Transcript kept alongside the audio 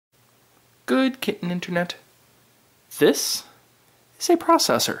good, kitten internet? This is a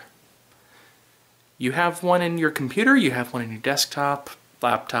processor. You have one in your computer, you have one in your desktop,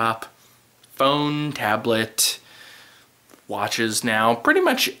 laptop, phone, tablet, watches now. Pretty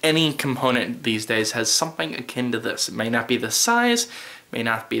much any component these days has something akin to this. It may not be the size, may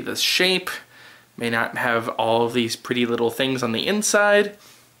not be the shape, may not have all of these pretty little things on the inside,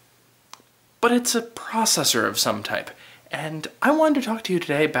 but it's a processor of some type. And I wanted to talk to you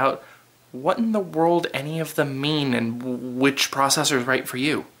today about what in the world any of them mean and which processor is right for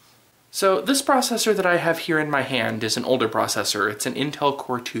you. So this processor that I have here in my hand is an older processor. It's an Intel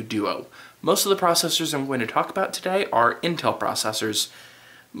Core 2 Duo. Most of the processors I'm going to talk about today are Intel processors,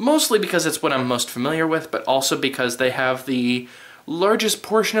 mostly because it's what I'm most familiar with, but also because they have the largest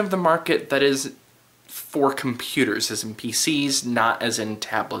portion of the market that is for computers, as in PCs, not as in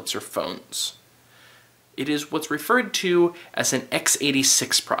tablets or phones. It is what's referred to as an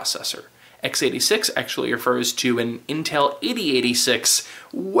x86 processor. x86 actually refers to an Intel 8086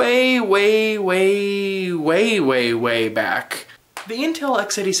 way back. The Intel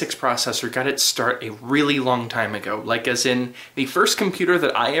x86 processor got its start a really long time ago, like as in the first computer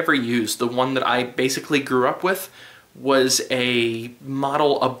that I ever used, the one that I basically grew up with, was a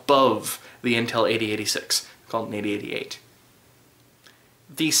model above the Intel 8086, called an 8088.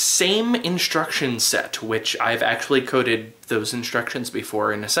 The same instruction set, which I've actually coded those instructions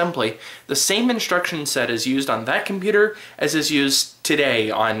before in assembly, the same instruction set is used on that computer as is used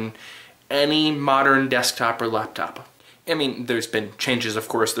today on any modern desktop or laptop. I mean, there's been changes, of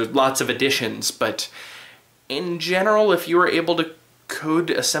course, there's lots of additions, but in general, if you were able to code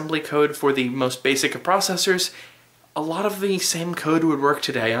assembly code for the most basic of processors, a lot of the same code would work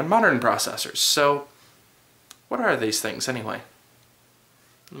today on modern processors. So, what are these things anyway?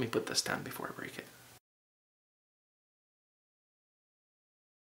 Let me put this down before I break it.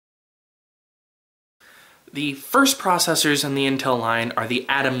 The first processors in the Intel line are the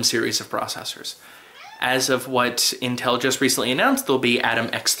Atom series of processors. As of what Intel just recently announced, there'll be Atom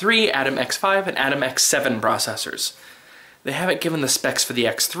X3, Atom X5, and Atom X7 processors. They haven't given the specs for the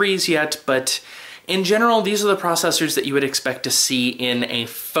X3s yet, but in general, these are the processors that you would expect to see in a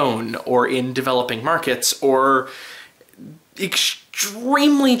phone or in developing markets or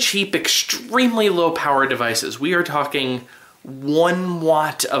extremely cheap, extremely low power devices. We are talking 1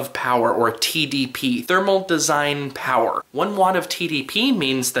 watt of power, or TDP, thermal design power. 1 watt of TDP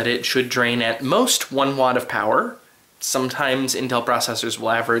means that it should drain at most 1 watt of power. Sometimes Intel processors will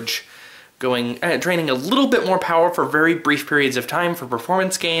average draining a little bit more power for very brief periods of time for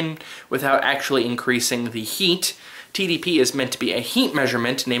performance gain without actually increasing the heat. TDP is meant to be a heat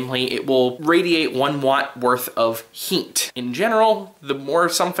measurement, namely it will radiate 1 watt worth of heat. In general, the more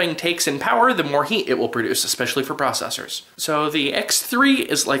something takes in power, the more heat it will produce, especially for processors. So the X3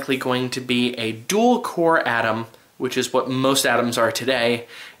 is likely going to be a dual-core Atom, which is what most Atoms are today.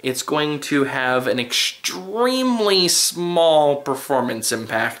 It's going to have an extremely small performance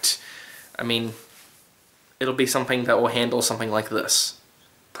impact. I mean, it'll be something that will handle something like this.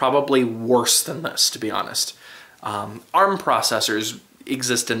 Probably worse than this, to be honest. ARM processors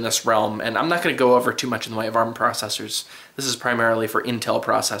exist in this realm, and I'm not going to go over too much in the way of ARM processors. This is primarily for Intel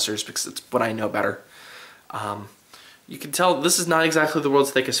processors because it's what I know better. You can tell this is not exactly the world's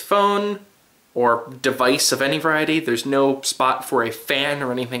thickest phone or device of any variety. There's no spot for a fan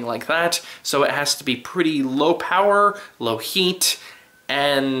or anything like that, so it has to be pretty low power, low heat,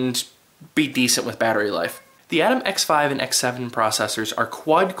 and be decent with battery life. The Atom X5 and X7 processors are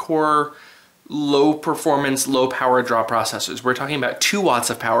quad-core, low performance, low power draw processors. We're talking about 2 watts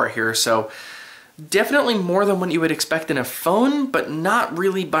of power here, so definitely more than what you would expect in a phone, but not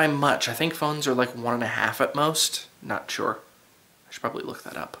really by much. I think phones are like 1.5 at most. Not sure. I should probably look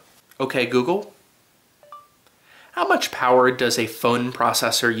that up. Okay, Google. How much power does a phone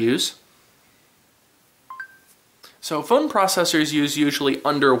processor use? So phone processors use usually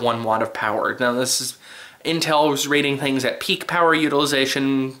under 1 watt of power. Now this is Intel's rating things at peak power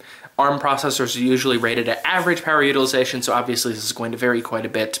utilization. ARM processors are usually rated at average power utilization, so obviously this is going to vary quite a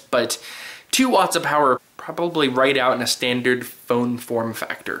bit, but 2 watts of power probably right out in a standard phone form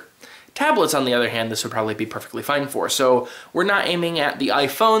factor. Tablets, on the other hand, this would probably be perfectly fine for. So we're not aiming at the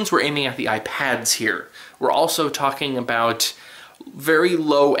iPhones, we're aiming at the iPads here. We're also talking about very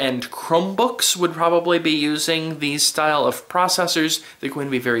low-end Chromebooks would probably be using these style of processors. They're going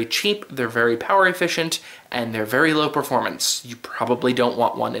to be very cheap, they're very power efficient, and they're very low performance. You probably don't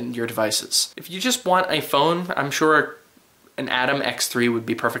want one in your devices. If you just want a phone, I'm sure an Atom X3 would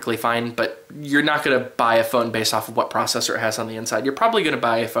be perfectly fine, but you're not going to buy a phone based off of what processor it has on the inside. You're probably going to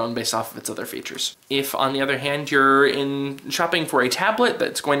buy a phone based off of its other features. If, on the other hand, you're shopping for a tablet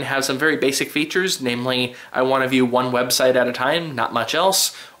that's going to have some very basic features, namely, I want to view one website at a time, not much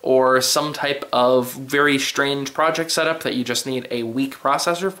else, or some type of very strange project setup that you just need a weak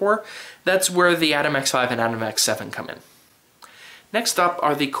processor for, that's where the Atom X5 and Atom X7 come in. Next up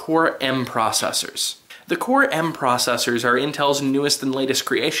are the Core M processors. The Core M processors are Intel's newest and latest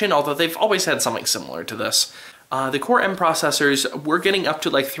creation, although they've always had something similar to this. The Core M processors, we're getting up to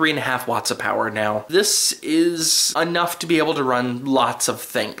like 3.5 watts of power now. This is enough to be able to run lots of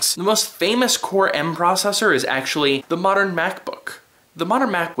things. The most famous Core M processor is actually the modern MacBook. The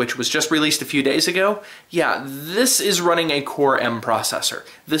modern Mac, which was just released a few days ago, yeah, this is running a Core M processor.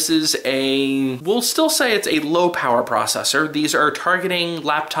 This is we'll still say it's a low power processor. These are targeting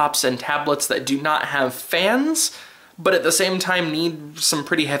laptops and tablets that do not have fans, but at the same time need some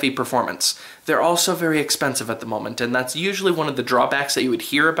pretty heavy performance. They're also very expensive at the moment, and that's usually one of the drawbacks that you would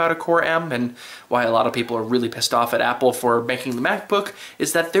hear about a Core M, and why a lot of people are really pissed off at Apple for making the MacBook,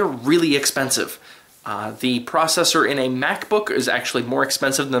 is that they're really expensive. The processor in a MacBook is actually more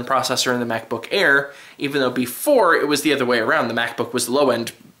expensive than the processor in the MacBook Air, even though before it was the other way around. The MacBook was the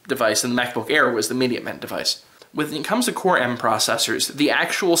low-end device and the MacBook Air was the medium-end device. When it comes to Core M processors, the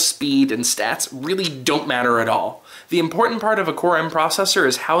actual speed and stats really don't matter at all. The important part of a Core M processor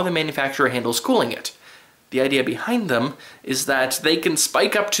is how the manufacturer handles cooling it. The idea behind them is that they can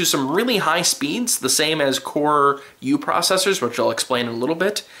spike up to some really high speeds, the same as Core U processors, which I'll explain in a little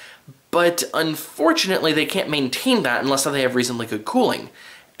bit, but unfortunately they can't maintain that unless they have reasonably good cooling.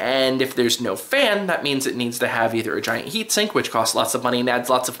 And if there's no fan, that means it needs to have either a giant heatsink, which costs lots of money and adds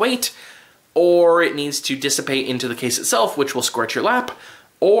lots of weight, or it needs to dissipate into the case itself, which will scorch your lap,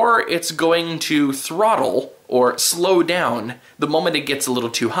 or it's going to throttle or slow down the moment it gets a little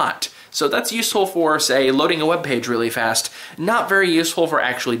too hot. So that's useful for, say, loading a web page really fast, not very useful for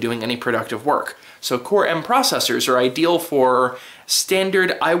actually doing any productive work. So Core M processors are ideal for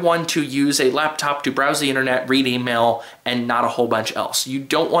standard, I want to use a laptop to browse the internet, read email, and not a whole bunch else. You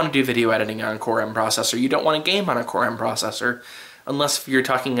don't want to do video editing on a Core M processor. You don't want to game on a Core M processor, unless you're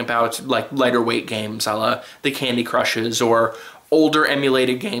talking about like lighter weight games, a la the Candy Crushes, or older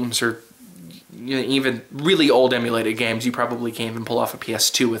emulated games, or even really old emulated games. You probably can't even pull off a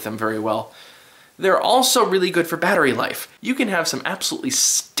PS2 with them very well. They're also really good for battery life. You can have some absolutely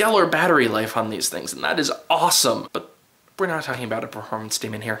stellar battery life on these things, and that is awesome, but we're not talking about a performance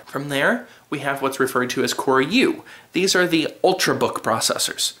demon here. From there, we have what's referred to as Core U. These are the Ultrabook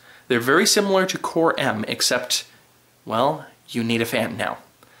processors. They're very similar to Core M, except, well, you need a fan now.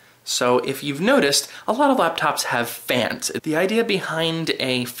 So if you've noticed, a lot of laptops have fans. The idea behind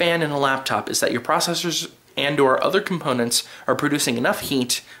a fan in a laptop is that your processors and/or other components are producing enough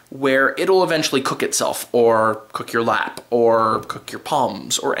heat where it'll eventually cook itself, or cook your lap, or cook your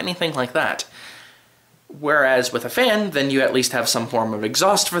palms, or anything like that. Whereas with a fan, then you at least have some form of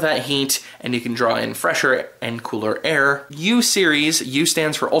exhaust for that heat, and you can draw in fresher and cooler air. U series, U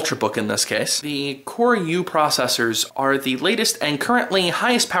stands for Ultrabook in this case. The Core U processors are the latest and currently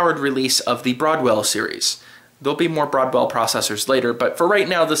highest powered release of the Broadwell series. There'll be more Broadwell processors later, but for right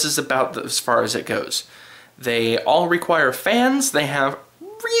now, this is about as far as it goes. They all require fans, they have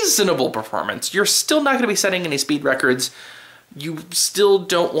reasonable performance. You're still not going to be setting any speed records. You still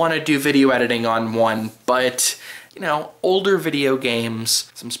don't want to do video editing on one, but, you know, older video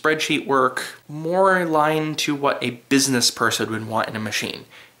games, some spreadsheet work, more aligned to what a business person would want in a machine.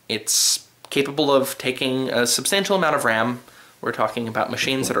 It's capable of taking a substantial amount of RAM. We're talking about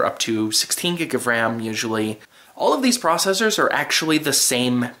machines that are up to 16 gig of RAM usually. All of these processors are actually the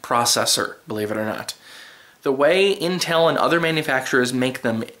same processor, believe it or not. The way Intel and other manufacturers make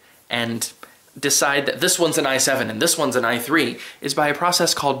them and decide that this one's an i7 and this one's an i3 is by a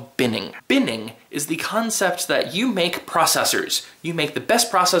process called binning. Binning is the concept that you make processors. You make the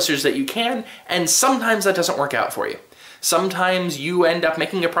best processors that you can, and sometimes that doesn't work out for you. Sometimes you end up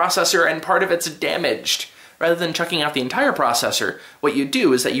making a processor and part of it's damaged. Rather than chucking out the entire processor, what you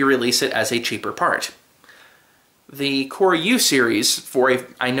do is that you release it as a cheaper part. The Core U series,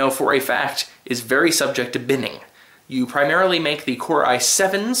 I know for a fact, is very subject to binning. You primarily make the Core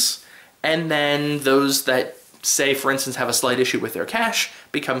i7s, and then those that, say, for instance, have a slight issue with their cache,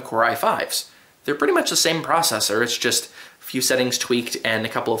 become Core i5s. They're pretty much the same processor, it's just a few settings tweaked and a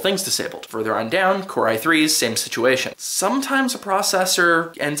couple of things disabled. Further on down, Core i3s, same situation. Sometimes a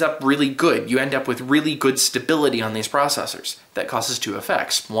processor ends up really good. You end up with really good stability on these processors. That causes two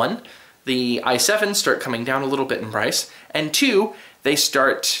effects. One, the i7s start coming down a little bit in price, and two, they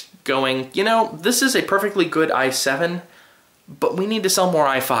start going, you know, this is a perfectly good i7, but we need to sell more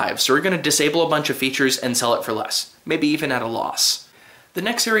i5s, so we're going to disable a bunch of features and sell it for less, maybe even at a loss. The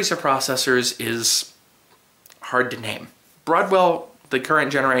next series of processors is hard to name. Broadwell, the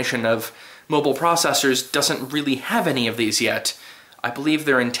current generation of mobile processors, doesn't really have any of these yet. I believe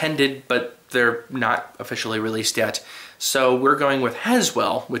they're intended, but they're not officially released yet. So we're going with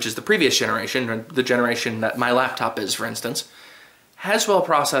Haswell, which is the previous generation, the generation that my laptop is, for instance. Haswell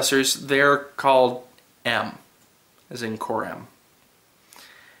processors, they're called M, as in Core M.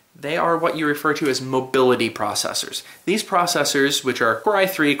 They are what you refer to as mobility processors. These processors, which are Core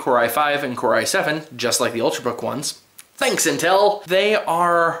i3, Core i5, and Core i7, just like the Ultrabook ones, thanks Intel, they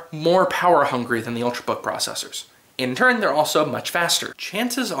are more power hungry than the Ultrabook processors. In turn, they're also much faster.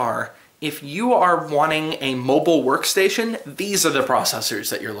 Chances are, if you are wanting a mobile workstation, these are the processors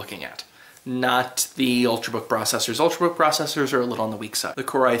that you're looking at, not the Ultrabook processors. Ultrabook processors are a little on the weak side. The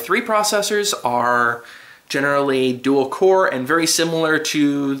Core i3 processors are generally dual core and very similar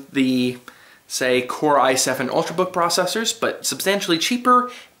to the, say, Core i7 Ultrabook processors, but substantially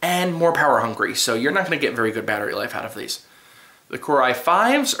cheaper and more power hungry, so you're not going to get very good battery life out of these. The Core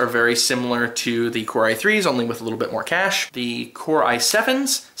i5s are very similar to the Core i3s, only with a little bit more cache. The Core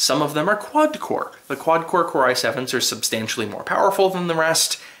i7s, some of them are quad-core. The quad-core Core i7s are substantially more powerful than the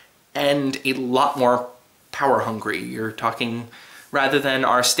rest, and a lot more power hungry. You're talking, rather than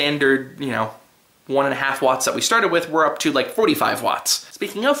our standard, 1.5 watts that we started with, we're up to like 45 watts.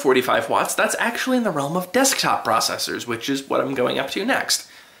 Speaking of 45 watts, that's actually in the realm of desktop processors, which is what I'm going up to next.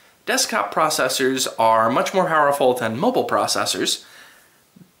 Desktop processors are much more powerful than mobile processors,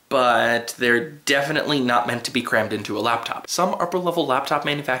 but they're definitely not meant to be crammed into a laptop. Some upper-level laptop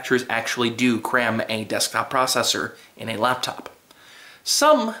manufacturers actually do cram a desktop processor in a laptop.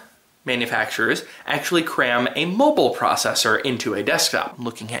 Some manufacturers actually cram a mobile processor into a desktop. I'm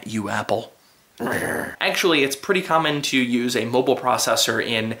looking at you, Apple. Actually, it's pretty common to use a mobile processor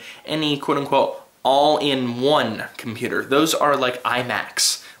in any quote-unquote all-in-one computer. Those are like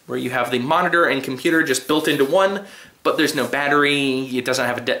iMacs, where you have the monitor and computer just built into one, but there's no battery, it doesn't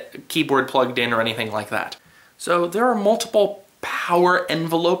have a keyboard plugged in or anything like that. So there are multiple power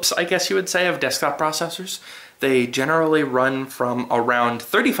envelopes, I guess you would say, of desktop processors. They generally run from around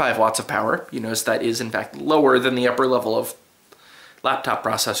 35 watts of power. You notice that is in fact lower than the upper level of laptop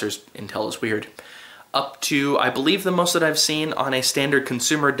processors. Intel is weird. Up to, I believe the most that I've seen on a standard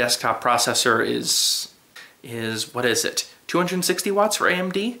consumer desktop processor is what is it? 260 watts for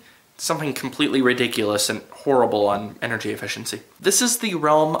AMD? Something completely ridiculous and horrible on energy efficiency. This is the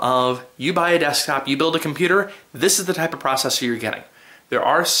realm of, you buy a desktop, you build a computer, this is the type of processor you're getting. There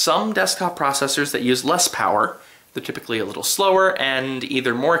are some desktop processors that use less power. They're typically a little slower and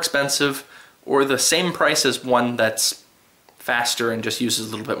either more expensive or the same price as one that's faster and just uses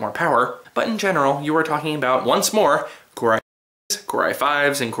a little bit more power. But in general, you are talking about, once more, Core i3s, Core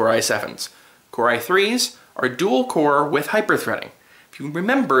i5s, and Core i7s. Core i3s are dual core with hyperthreading. If you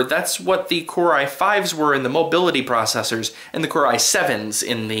remember, that's what the Core i5s were in the mobility processors and the Core i7s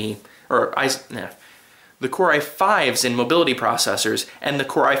in the Core i5s in mobility processors and the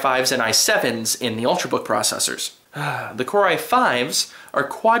Core i5s and i7s in the Ultrabook processors. The Core i5s are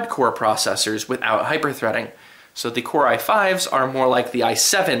quad-core processors without hyperthreading. So the Core i5s are more like the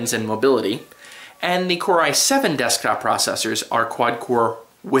i7s in mobility, and the Core i7 desktop processors are quad-core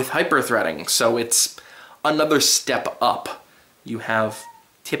with hyperthreading, so it's another step up. You have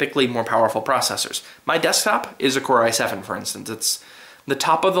typically more powerful processors. My desktop is a Core i7, for instance. It's the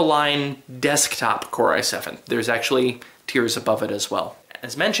top-of-the-line desktop Core i7. There's actually tiers above it as well.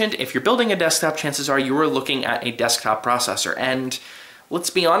 As mentioned, if you're building a desktop, chances are you are looking at a desktop processor, and let's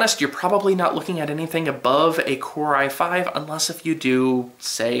be honest, you're probably not looking at anything above a Core i5 unless if you do,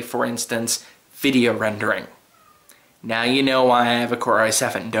 say, for instance, video rendering. Now you know why I have a Core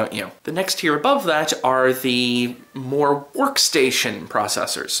i7, don't you? The next tier above that are the more workstation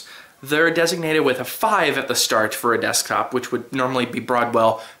processors. They're designated with a 5 at the start for a desktop, which would normally be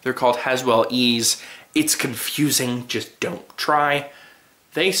Broadwell. They're called Haswell E's. It's confusing, just don't try.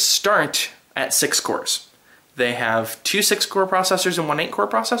 They start at 6 cores. They have 2 6-core processors and 1 8-core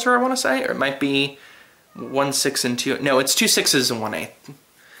processor, I want to say, or it might be 1 6 and 2. No, it's 2 6s and 1 8.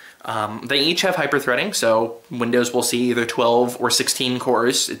 They each have hyperthreading, so Windows will see either 12 or 16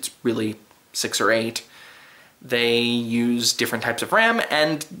 cores. It's really 6 or 8. They use different types of RAM,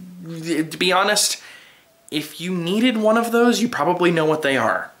 and to be honest, if you needed one of those, you probably know what they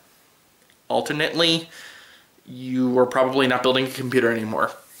are. Alternately, you are probably not building a computer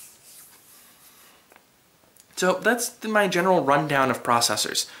anymore. So that's my general rundown of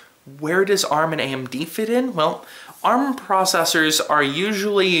processors. Where does ARM and AMD fit in? Well, ARM processors are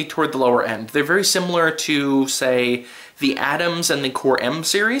usually toward the lower end. They're very similar to, say, the Atoms and the Core M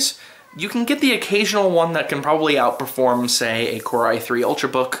series, you can get the occasional one that can probably outperform, say, a Core i3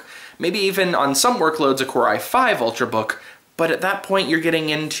 Ultrabook, maybe even on some workloads a Core i5 Ultrabook, but at that point you're getting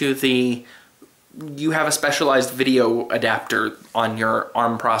into the you have a specialized video adapter on your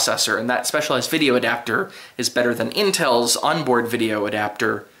ARM processor, and that specialized video adapter is better than Intel's onboard video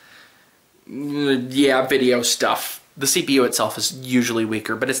adapter. Yeah, video stuff. The CPU itself is usually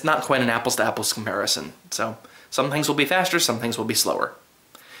weaker, but it's not quite an apples-to-apples comparison. So some things will be faster, some things will be slower.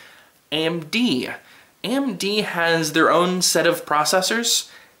 AMD. AMD has their own set of processors.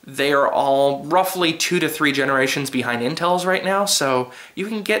 They are all roughly 2 to 3 generations behind Intel's right now, so you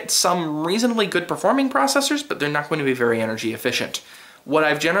can get some reasonably good performing processors, but they're not going to be very energy efficient. What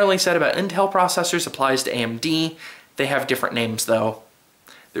I've generally said about Intel processors applies to AMD. They have different names though.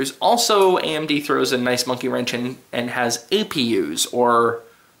 There's also, AMD throws a nice monkey wrench in and has APUs, or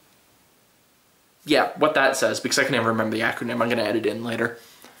yeah, what that says, because I can never remember the acronym. I'm going to edit in later.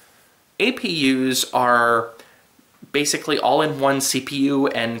 APUs are basically all-in-one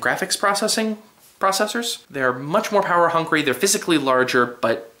CPU and graphics processors. They're much more power hungry, they're physically larger,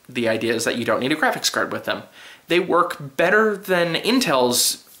 but the idea is that you don't need a graphics card with them. They work better than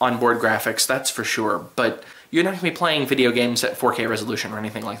Intel's onboard graphics, that's for sure, but you're not going to be playing video games at 4K resolution or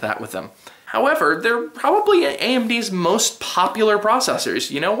anything like that with them. However, they're probably AMD's most popular processors.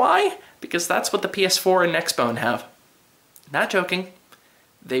 You know why? Because that's what the PS4 and Nextbone have. Not joking.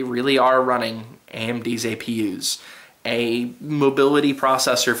 They really are running AMD's APUs. A mobility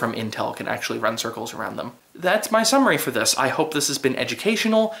processor from Intel can actually run circles around them. That's my summary for this. I hope this has been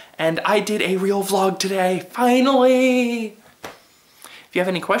educational, and I did a real vlog today, finally! If you have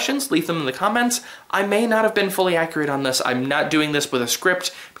any questions, leave them in the comments. I may not have been fully accurate on this. I'm not doing this with a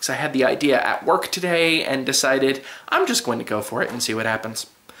script because I had the idea at work today and decided I'm just going to go for it and see what happens.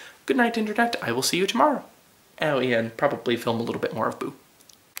 Good night, Internet. I will see you tomorrow. Oh, yeah, and probably film a little bit more of Boo.